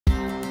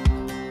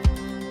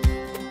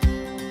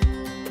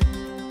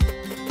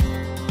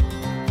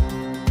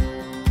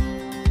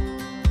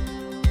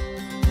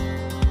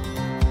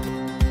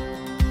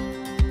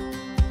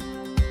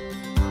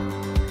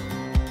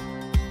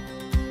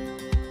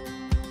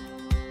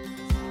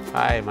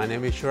Hi, my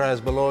name is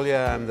Shiraz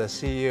Balolia. I'm the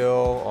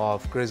CEO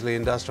of Grizzly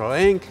Industrial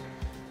Inc.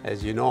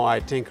 As you know, I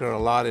tinker a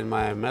lot in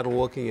my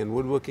metalworking and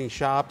woodworking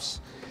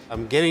shops.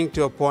 I'm getting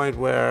to a point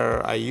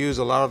where I use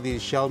a lot of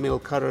these shell mill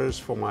cutters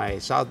for my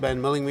South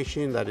Bend milling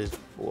machine that is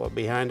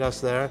behind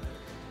us there.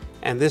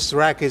 And this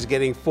rack is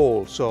getting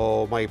full.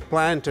 So my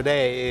plan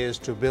today is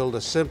to build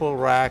a simple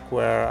rack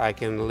where I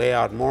can lay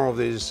out more of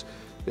these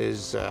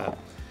things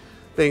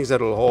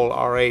that will hold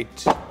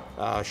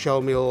R8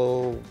 shell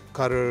mill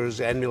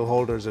cutters, end mill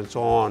holders, and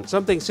so on.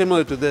 Something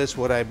similar to this,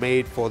 what I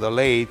made for the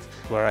lathe,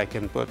 where I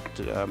can put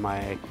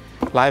my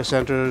live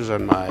centers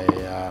and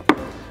my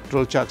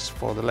drill chucks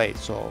for the lathe.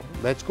 So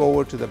let's go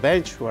over to the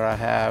bench where I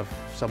have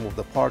some of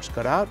the parts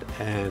cut out,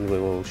 and we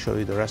will show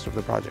you the rest of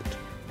the project.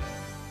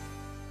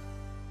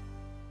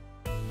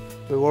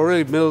 We've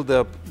already milled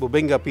the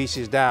bubinga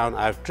pieces down.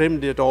 I've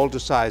trimmed it all to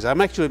size.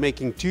 I'm actually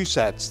making two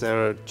sets.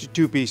 There are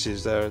two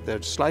pieces.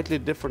 They're slightly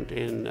different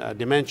in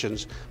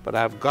dimensions, but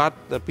I've got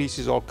the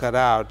pieces all cut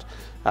out.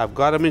 I've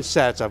got them in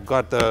sets. I've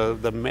got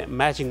the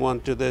matching one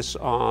to this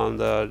in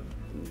the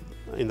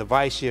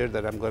vise here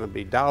that I'm going to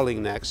be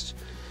doweling next.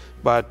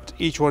 But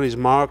each one is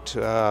marked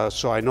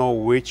so I know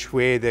which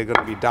way they're going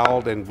to be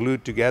doweled and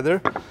glued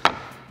together.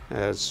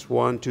 As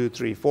 1, 2,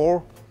 3,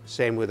 4.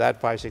 Same with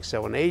that, 5, 6,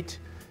 7, 8.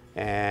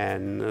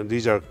 And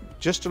these are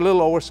just a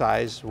little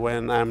oversized.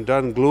 When I'm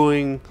done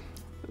gluing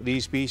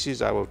these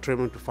pieces, I will trim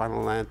them to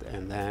final length,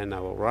 and then I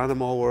will run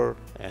them over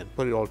and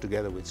put it all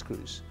together with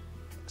screws.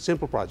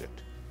 Simple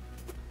project.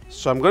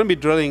 So I'm going to be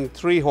drilling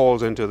 3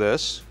 holes into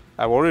this.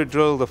 I've already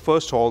drilled the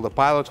first hole, the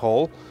pilot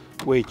hole,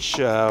 which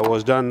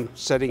was done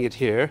setting it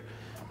here.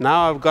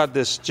 Now I've got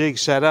this jig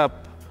set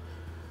up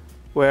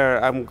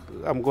where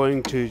I'm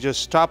going to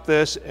just stop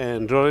this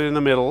and drill it in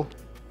the middle.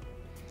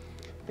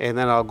 And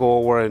then I'll go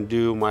over and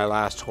do my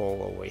last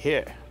hole over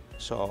here.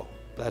 So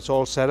that's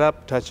all set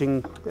up,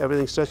 touching,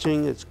 everything's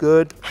touching, it's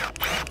good.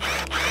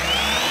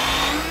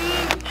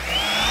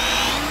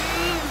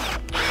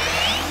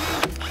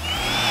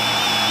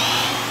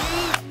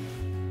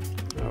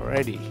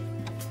 Alrighty.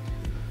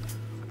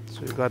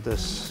 So we've got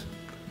this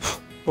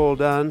hole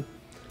done.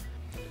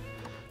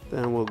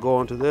 Then we'll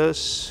go into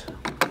this.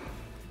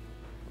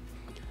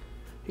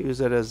 Use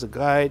that as a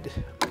guide.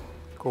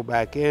 Go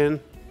back in.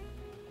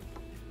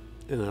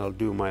 And I'll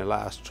do my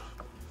last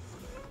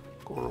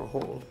corner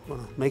hole.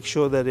 Make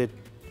sure that it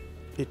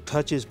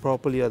touches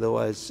properly,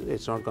 otherwise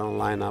it's not going to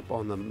line up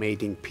on the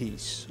mating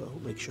piece. So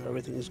make sure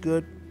everything is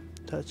good.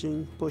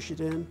 Touching, push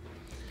it in.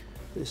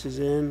 This is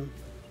in.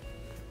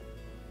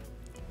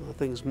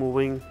 Nothing's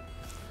moving.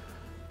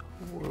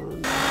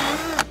 1.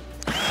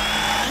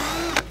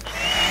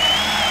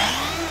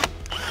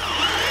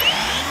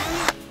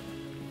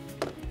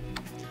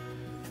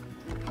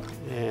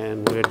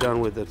 And we're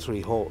done with the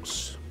 3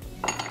 holes.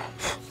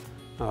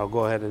 I'll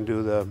go ahead and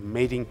do the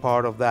mating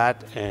part of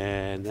that,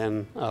 and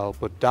then I'll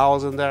put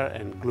dowels in there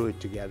and glue it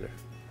together.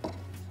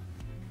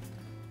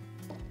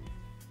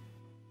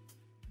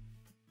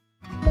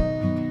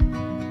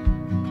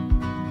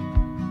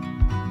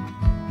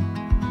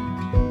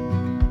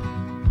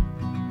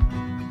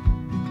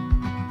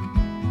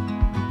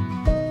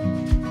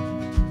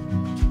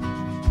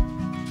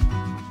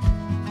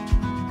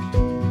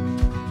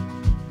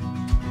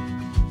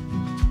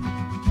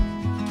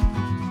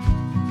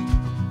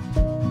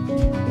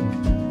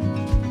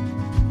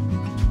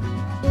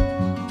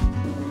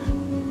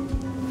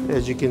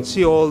 As you can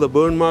see, all the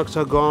burn marks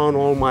are gone,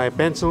 all my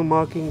pencil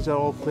markings are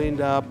all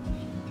cleaned up.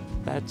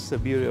 That's the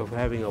beauty of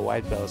having a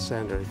white belt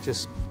sander. It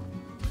just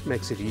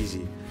makes it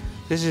easy.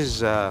 This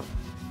is now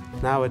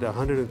at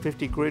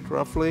 150 grit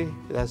roughly.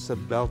 That's the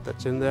belt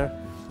that's in there.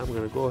 I'm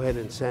going to go ahead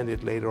and sand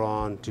it later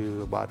on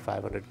to about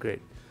 500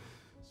 grit.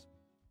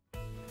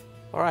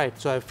 All right,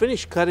 so I've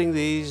finished cutting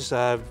these.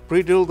 I've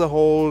pre-drilled the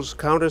holes,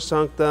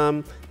 countersunk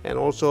them, and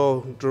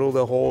also drilled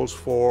the holes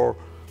for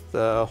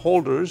the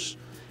holders.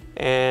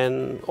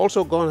 And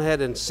also gone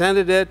ahead and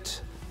sanded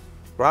it,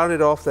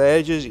 rounded off the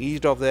edges,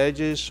 eased off the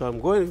edges. So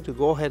I'm going to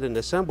go ahead and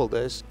assemble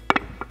this.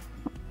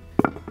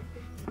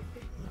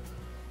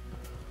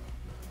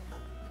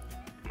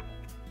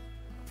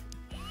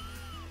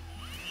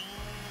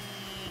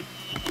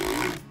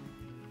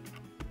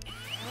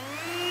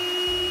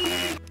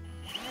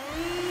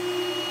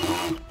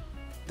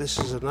 This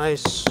is a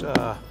nice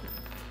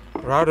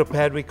router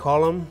pad, we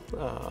call them.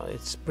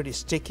 It's pretty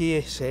sticky,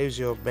 it saves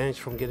your bench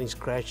from getting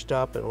scratched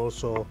up, and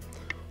also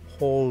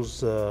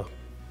holds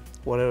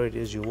whatever it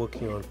is you're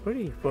working on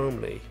pretty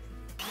firmly.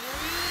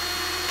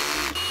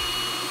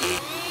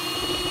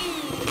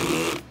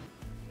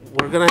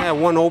 We're gonna have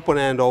one open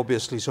end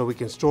obviously, so we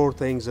can store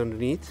things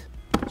underneath.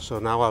 So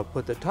now I'll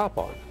put the top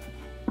on.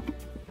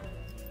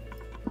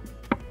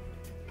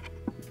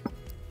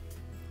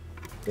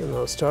 And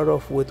I'll start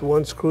off with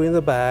one screw in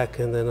the back,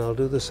 and then I'll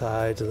do the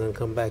sides, and then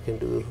come back and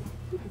do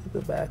the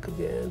back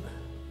again.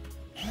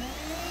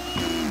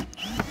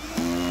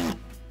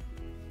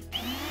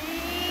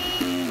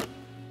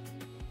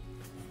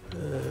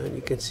 And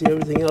you can see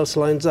everything else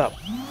lines up.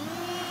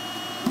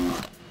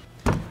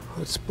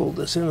 Let's pull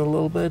this in a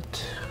little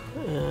bit,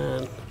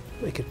 and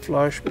make it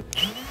flush.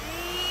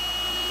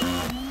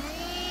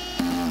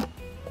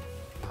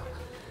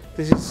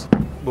 This is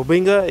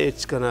Bubinga.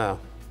 It's gonna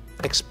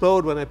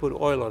explode when I put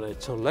oil on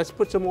it. So let's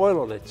put some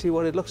oil on it, see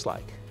what it looks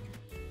like.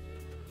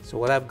 So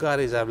what I've got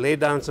is I've laid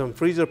down some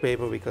freezer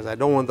paper because I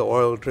don't want the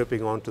oil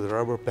dripping onto the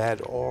rubber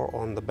pad or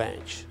on the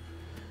bench.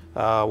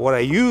 What I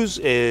use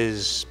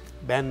is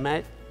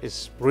Bandmat.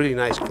 It's really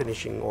nice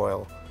finishing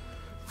oil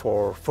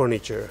for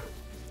furniture.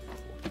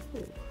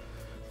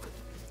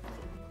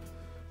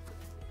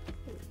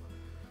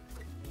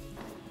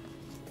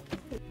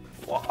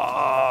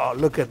 Wow,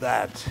 look at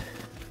that.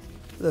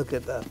 Look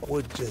at that,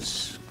 wood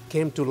just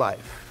came to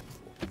life.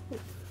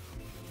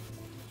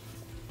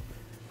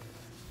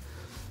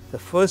 The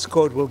first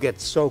coat will get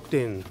soaked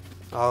in.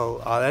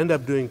 I'll end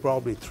up doing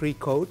probably 3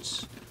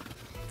 coats.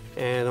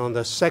 And on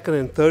the second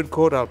and third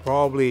coat, I'll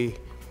probably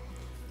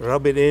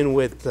rub it in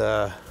with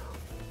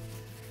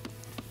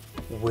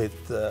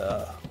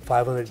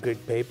 500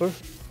 grit paper.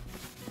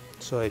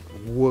 So it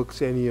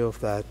works any of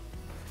that,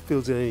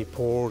 fills in any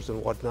pores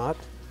and whatnot.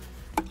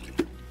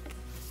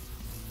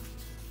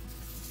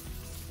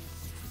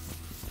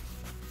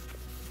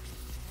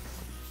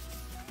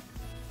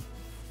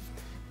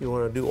 You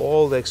want to do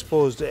all the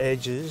exposed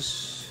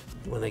edges.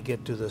 When I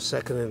get to the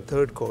second and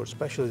third coat,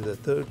 especially the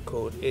third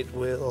coat, it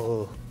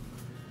won't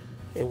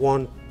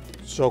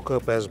soak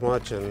up as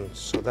much, and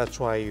so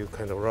that's why you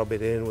kind of rub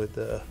it in with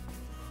the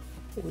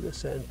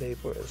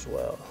sandpaper as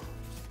well.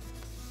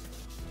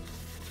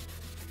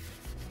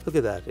 Look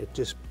at that, it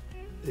just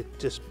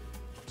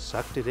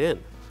sucked it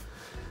in.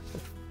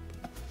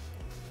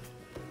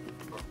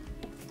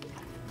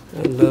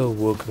 I love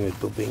working with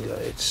Bubinga.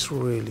 It's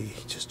really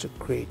just a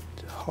great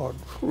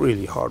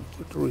really hard,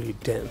 but really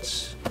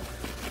dense.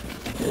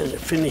 And it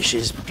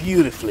finishes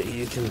beautifully.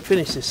 You can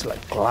finish this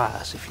like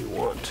glass if you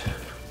want.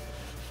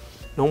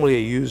 Normally I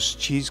use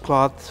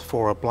cheesecloth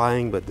for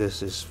applying, but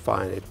this is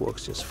fine. It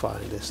works just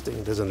fine. This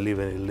thing doesn't leave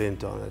any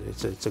lint on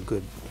it. It's a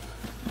good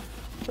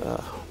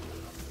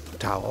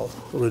towel,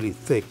 really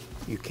thick.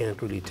 You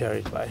can't really tear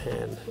it by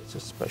hand. It's a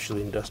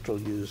specially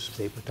industrial use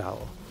paper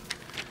towel.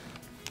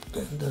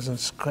 It doesn't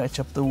scratch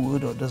up the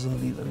wood or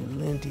doesn't leave any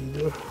lint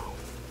either.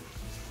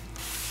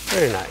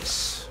 Very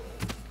nice.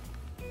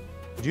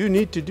 What you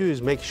need to do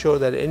is make sure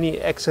that any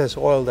excess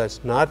oil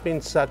that's not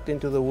been sucked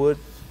into the wood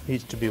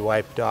needs to be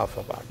wiped off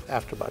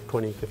after about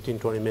 15,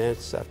 20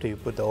 minutes after you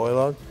put the oil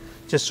on,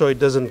 just so it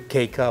doesn't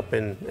cake up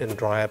and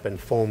dry up and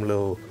form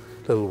little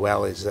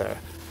wellies there.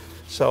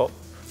 So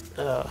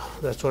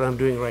that's what I'm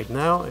doing right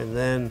now, and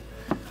then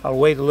I'll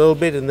wait a little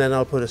bit and then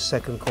I'll put a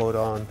second coat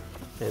on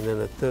and then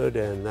a third,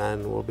 and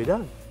then we'll be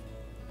done.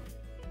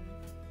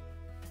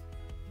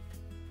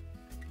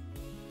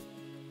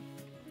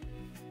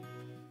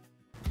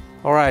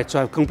 All right,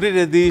 so I've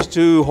completed these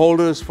 2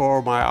 holders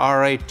for my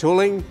R8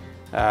 tooling.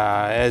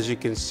 As you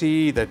can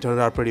see, they turned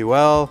out pretty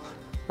well.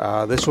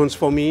 This one's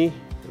for me.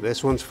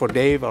 This one's for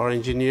Dave, our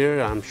engineer.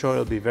 I'm sure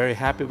he'll be very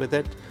happy with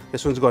it.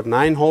 This one's got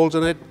 9 holes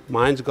in it.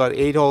 Mine's got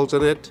 8 holes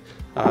in it.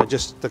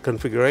 Just the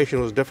configuration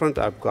was different.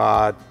 I've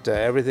got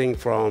everything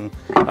from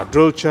a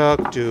drill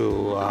chuck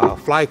to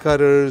fly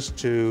cutters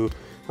to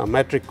a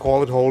metric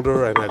collet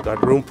holder, and I've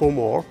got room for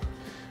more.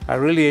 I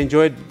really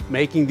enjoyed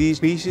making these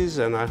pieces,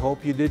 and I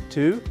hope you did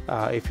too.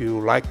 If you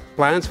like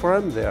plans for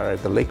them, they are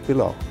at the link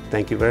below.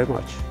 Thank you very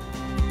much.